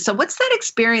 coaches. So what's that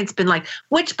experience been like?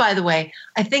 Which, by the way,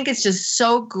 I think is just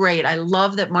so great. I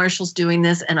love that Marshall's doing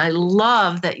this, and I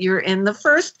love that you're in the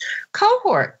first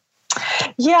cohort.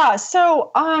 Yeah.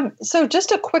 So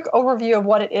just a quick overview of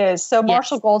what it is. So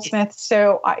Marshall Goldsmith.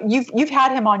 So you've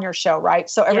had him on your show, right?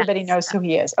 So everybody knows who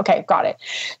he is. Okay, got it.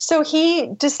 So he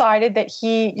decided that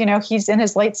he's in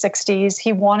his late 60s.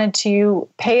 He wanted to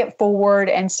pay it forward,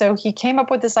 and so he came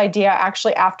up with this idea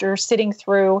actually after sitting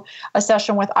through a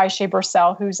session with Aisha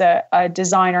Bursell, who's a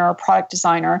designer, a product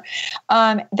designer,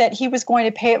 that he was going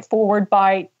to pay it forward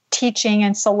by teaching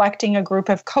and selecting a group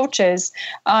of coaches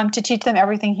to teach them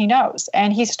everything he knows.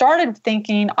 And he started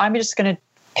thinking, I'm just going to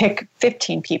pick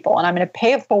 15 people and I'm going to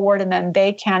pay it forward, and then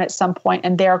they can at some point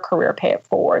in their career pay it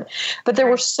forward. But there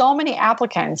were so many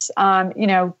applicants, I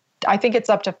think it's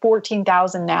up to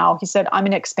 14,000 now. He said, I'm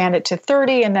going to expand it to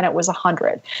 30, and then it was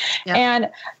 100. Yep. And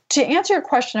to answer your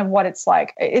question of what it's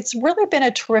like, it's really been a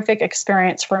terrific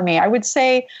experience for me. I would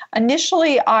say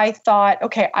initially I thought,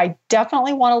 okay, I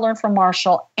definitely want to learn from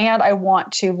Marshall, and I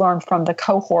want to learn from the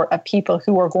cohort of people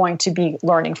who are going to be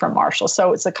learning from Marshall.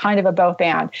 So it's a kind of a both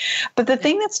and. But the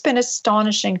thing that's been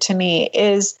astonishing to me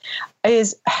is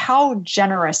how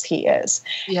generous he is,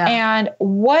 and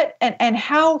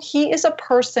how he is a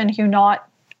person who not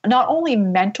only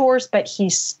mentors, but he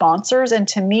sponsors. And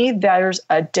to me, there's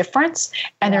a difference,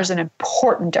 and there's an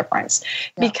important difference,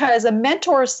 because a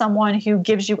mentor is someone who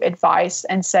gives you advice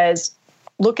and says,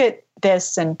 look at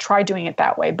this and try doing it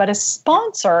that way. But a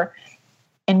sponsor,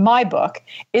 in my book,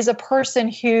 is a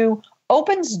person who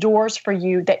opens doors for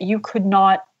you that you could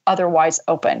not otherwise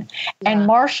open. And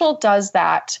Marshall does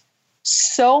that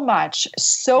so much,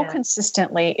 so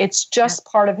consistently. It's just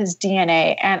part of his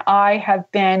DNA. And I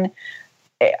have been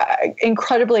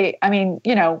incredibly,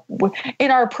 in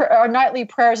our nightly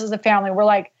prayers as a family, we're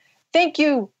like, thank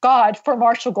you, God, for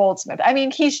Marshall Goldsmith. I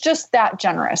mean, he's just that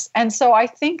generous. And so I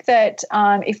think that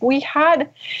if we had,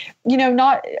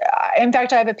 in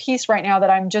fact, I have a piece right now that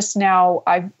I'm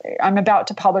about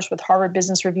to publish with Harvard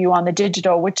Business Review on the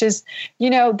digital, which is,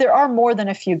 there are more than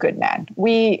a few good men.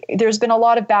 There's been a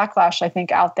lot of backlash, I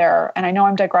think, out there. And I know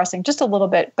I'm digressing just a little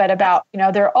bit, but about,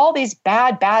 there are all these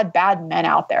bad men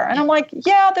out there. And I'm like,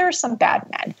 yeah, there are some bad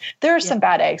men. There are some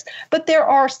bad eggs, but there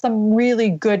are some really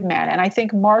good men. And I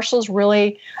think Marshall's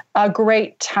really a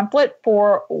great template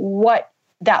for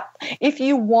if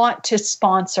you want to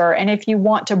sponsor and if you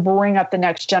want to bring up the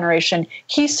next generation,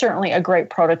 he's certainly a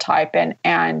great prototype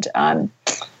and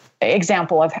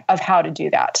example of how to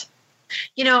do that.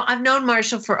 I've known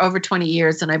Marshall for over 20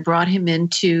 years, and I brought him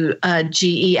into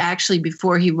GE actually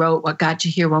before he wrote What Got You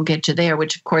Here Won't Get You There,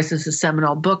 which of course is a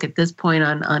seminal book at this point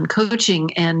on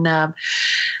coaching. And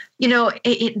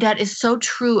that is so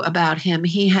true about him.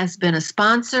 He has been a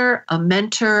sponsor, a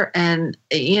mentor, and,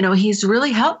 he's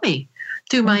really helped me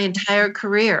through my entire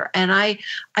career. And I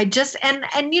just, and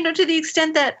to the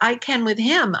extent that I can with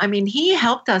him, I mean, he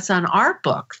helped us on our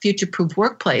book, Future Proof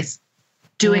Workplace,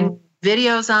 doing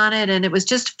videos on it. And it was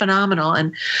just phenomenal.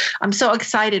 And I'm so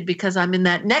excited because I'm in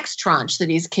that next tranche that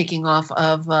he's kicking off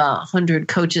of 100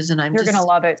 coaches. And You're going to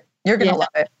love it. You're going to love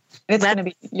it. It's going to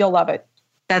be, you'll love it.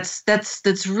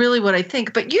 That's really what I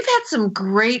think. But you've had some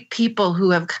great people who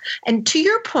have, and to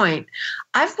your point,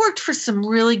 I've worked for some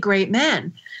really great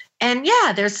men. And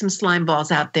there's some slime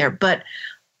balls out there. But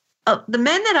the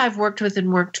men that I've worked with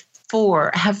and worked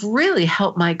for have really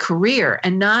helped my career,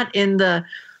 and not in the,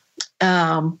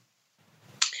 in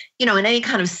any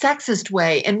kind of sexist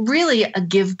way, and really a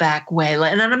give back way.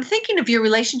 And I'm thinking of your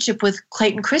relationship with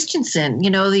Clayton Christensen,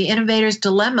 the Innovator's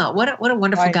Dilemma. What a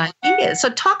wonderful guy he is. So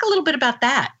talk a little bit about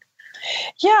that.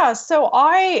 Yeah, so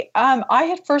I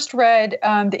had first read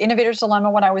The Innovator's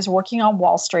Dilemma when I was working on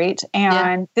Wall Street,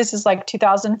 and this is like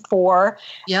 2004.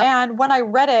 Yep. And when I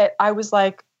read it, I was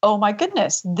like, oh my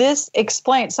goodness, this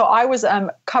explains. So I was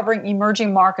covering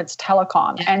emerging markets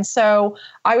telecom. And so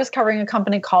I was covering a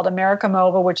company called America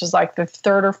Mobile, which is like the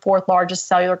third or fourth largest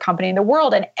cellular company in the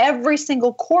world. And every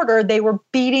single quarter, they were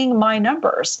beating my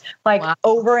numbers like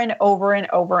over and over and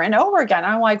over and over again.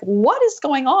 I'm like, what is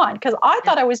going on? Because I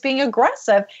thought I was being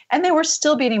aggressive and they were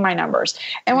still beating my numbers.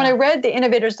 And when I read The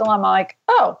Innovator's Dilemma, I'm like,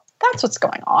 oh, that's what's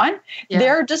going on. Yeah.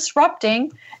 They're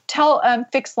disrupting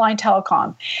fixed line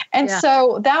telecom. And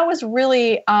so that was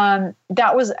really,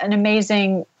 that was an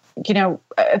amazing,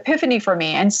 epiphany for me.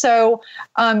 And so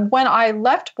when I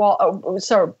left before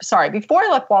I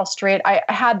left Wall Street, I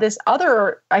had this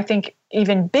other, I think,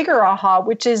 even bigger aha,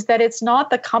 which is that it's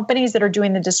not the companies that are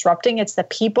doing the disrupting, it's the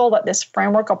people that this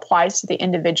framework applies to the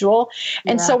individual.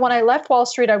 And so when I left Wall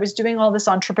Street, I was doing all this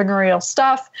entrepreneurial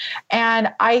stuff.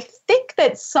 And I think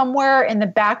that somewhere in the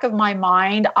back of my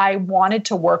mind, I wanted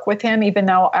to work with him, even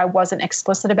though I wasn't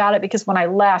explicit about it, because when I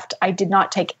left, I did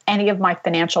not take any of my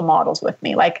financial models with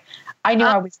me. Like I knew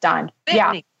I was done.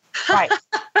 Yeah. Right.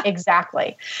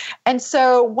 Exactly. And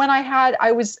so when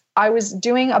I was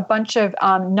doing a bunch of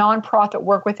nonprofit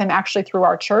work with him actually through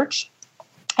our church.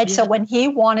 And so when he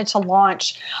wanted to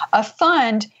launch a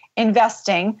fund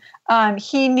investing,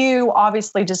 he knew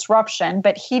obviously disruption,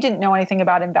 but he didn't know anything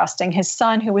about investing. His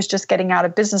son, who was just getting out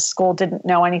of business school, didn't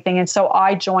know anything. And so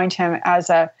I joined him as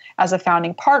a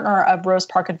founding partner of Rose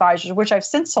Park Advisors, which I've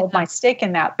since sold my stake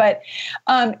in that. But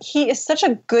he is such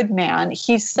a good man.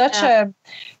 He's such a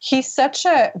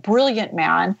brilliant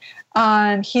man.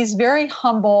 He's very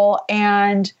humble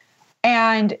and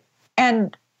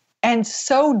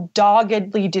so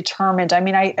doggedly determined. I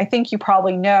mean, I think you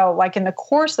probably know, like in the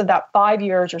course of that 5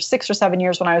 years or 6 or 7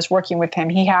 years when I was working with him,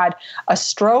 he had a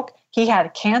stroke, he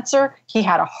had cancer, he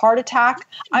had a heart attack.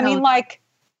 I mean, like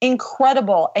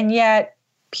incredible. And yet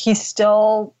he's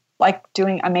still like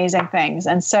doing amazing things.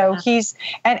 And so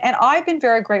and I've been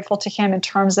very grateful to him in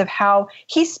terms of how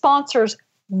he sponsors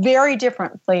very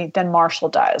differently than Marshall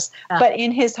does. But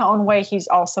in his own way, he's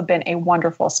also been a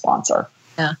wonderful sponsor.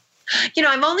 Yeah.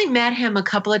 I've only met him a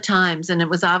couple of times, and it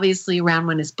was obviously around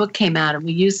when his book came out, and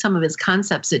we used some of his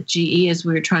concepts at GE as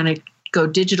we were trying to go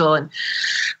digital and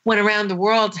went around the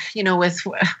world, with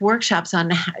workshops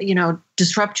on,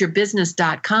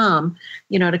 disruptyourbusiness.com,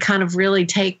 to kind of really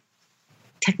take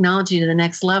technology to the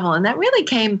next level. And that really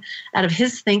came out of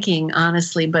his thinking,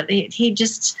 honestly, but he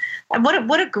just,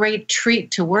 what a great treat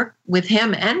to work with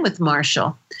him and with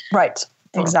Marshall. Right.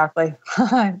 Exactly.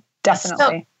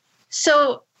 Definitely.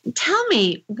 So tell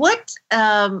me, what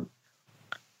are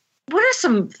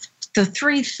the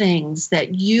three things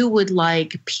that you would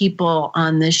like people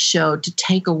on this show to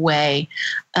take away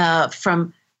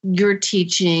from your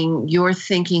teaching, your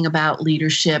thinking about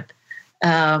leadership,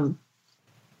 that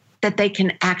they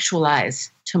can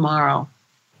actualize tomorrow?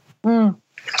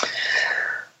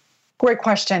 Great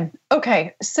question.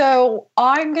 Okay, so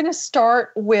I'm going to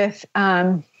start with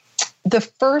the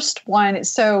first one.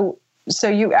 So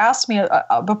you asked me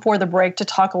before the break to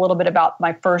talk a little bit about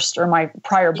my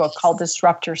prior book called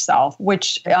Disrupt Yourself,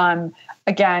 which,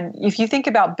 again, if you think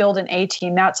about build an A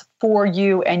team, that's for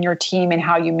you and your team and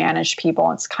how you manage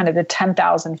people. It's kind of the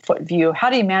 10,000-foot view. How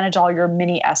do you manage all your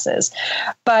mini S's?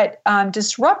 But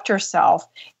Disrupt Yourself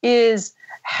is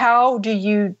how do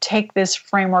you take this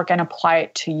framework and apply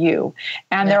it to you?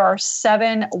 And there are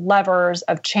 7 levers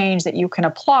of change that you can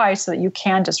apply so that you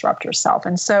can disrupt yourself.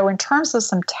 And so in terms of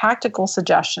some tactical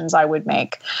suggestions I would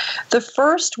make, the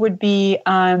first would be,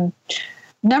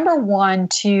 number one,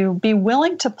 to be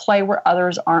willing to play where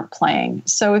others aren't playing.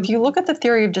 So if you look at the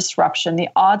theory of disruption, the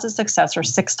odds of success are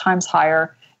 6 times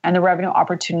higher, and the revenue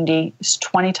opportunity is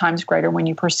 20 times greater when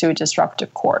you pursue a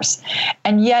disruptive course.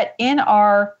 And yet in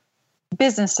our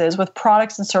businesses with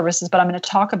products and services, but I'm going to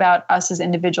talk about us as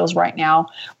individuals right now,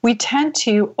 we tend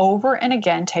to over and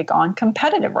again take on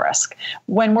competitive risk.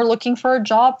 When we're looking for a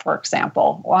job, for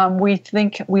example, we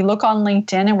look on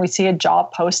LinkedIn and we see a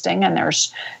job posting and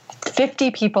there's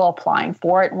 50 people applying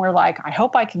for it. And we're like, I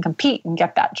hope I can compete and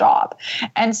get that job.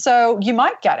 And so you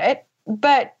might get it,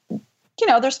 but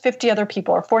there's 50 other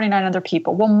people or 49 other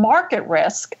people. Well, market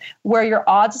risk, where your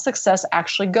odds of success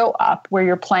actually go up, where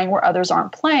you're playing where others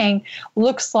aren't playing,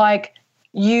 looks like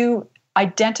you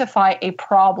identify a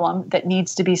problem that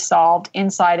needs to be solved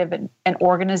inside of an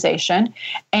organization,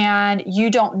 and you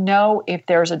don't know if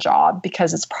there's a job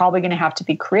because it's probably going to have to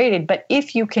be created. But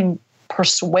if you can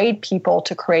persuade people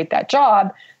to create that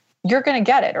job, you're going to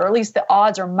get it, or at least the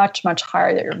odds are much, much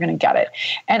higher that you're going to get it.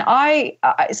 And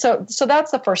so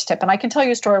that's the first tip. And I can tell you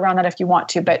a story around that if you want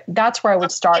to, but that's where I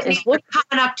would start. We're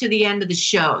coming up to the end of the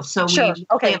show. So sure.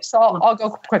 Okay. So I'll go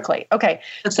quickly. Okay.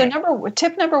 So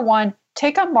tip number one,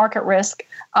 take on market risk,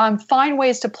 find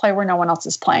ways to play where no one else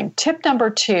is playing. Tip number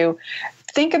 2,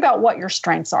 think about what your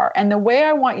strengths are. And the way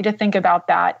I want you to think about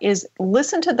that is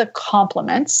listen to the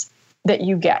compliments that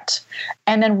you get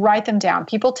and then write them down.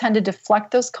 People tend to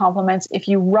deflect those compliments. If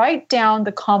you write down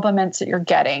the compliments that you're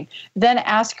getting, then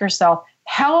ask yourself,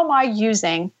 how am I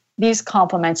using these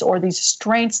compliments or these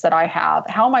strengths that I have?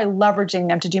 How am I leveraging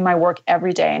them to do my work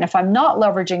every day? And if I'm not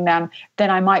leveraging them,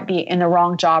 then I might be in the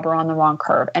wrong job or on the wrong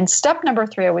curve. And step number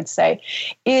 3, I would say,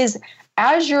 is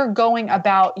as you're going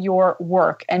about your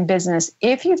work and business,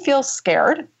 if you feel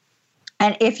scared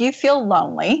and if you feel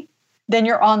lonely, then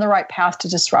you're on the right path to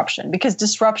disruption, because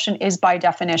disruption is by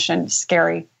definition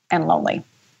scary and lonely.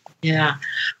 Yeah.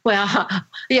 Well,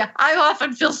 yeah, I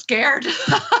often feel scared.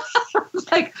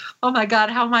 Like, oh my God,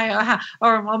 how am I,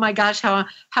 or oh my gosh, how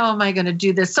am I going to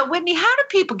do this? So Whitney, how do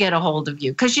people get a hold of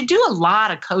you? Because you do a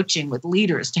lot of coaching with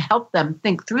leaders to help them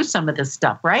think through some of this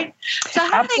stuff, right? So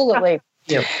how Absolutely.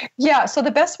 Yeah. So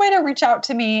the best way to reach out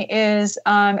to me is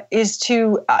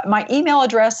to my email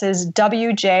address is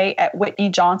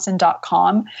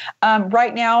wj@whitneyjohnson.com.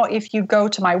 Right now, if you go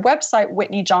to my website,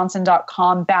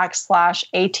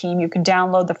 whitneyjohnson.com/A-team, you can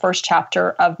download the first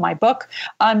chapter of my book.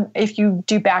 If you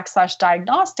do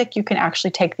 /diagnostic, you can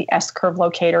actually take the S-curve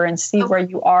locator and see where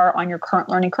you are on your current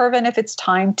learning curve and if it's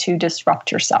time to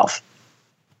disrupt yourself.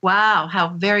 Wow, how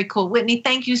very cool. Whitney,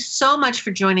 thank you so much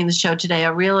for joining the show today. I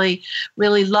really,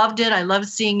 really loved it. I love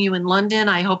seeing you in London.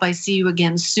 I hope I see you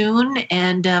again soon.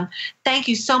 And thank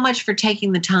you so much for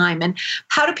taking the time. And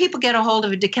how do people get a hold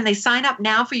of it? Can they sign up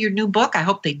now for your new book? I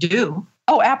hope they do.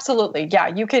 Oh, absolutely. Yeah,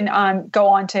 you can go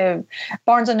on to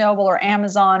Barnes & Noble or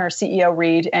Amazon or CEO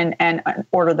Read and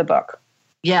order the book.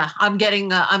 Yeah, I'm getting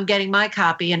my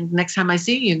copy. And next time I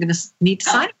see you, you're going to need to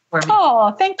sign it.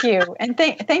 Oh, thank you. And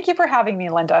thank you for having me,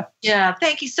 Linda. Yeah,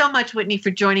 thank you so much, Whitney, for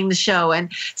joining the show.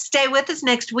 And stay with us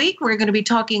next week. We're going to be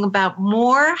talking about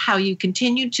more how you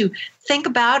continue to think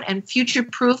about and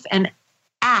future-proof and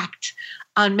act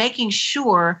on making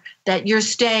sure that you're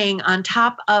staying on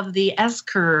top of the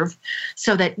S-curve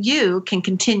so that you can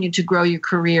continue to grow your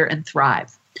career and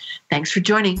thrive. Thanks for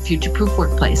joining Future Proof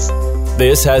Workplace.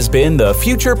 This has been the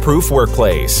Future Proof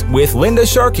Workplace with Linda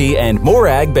Sharkey and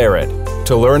Morag Barrett.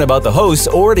 To learn about the hosts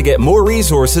or to get more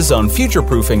resources on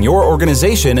future-proofing your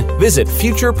organization, visit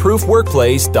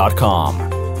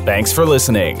futureproofworkplace.com. Thanks for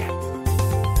listening.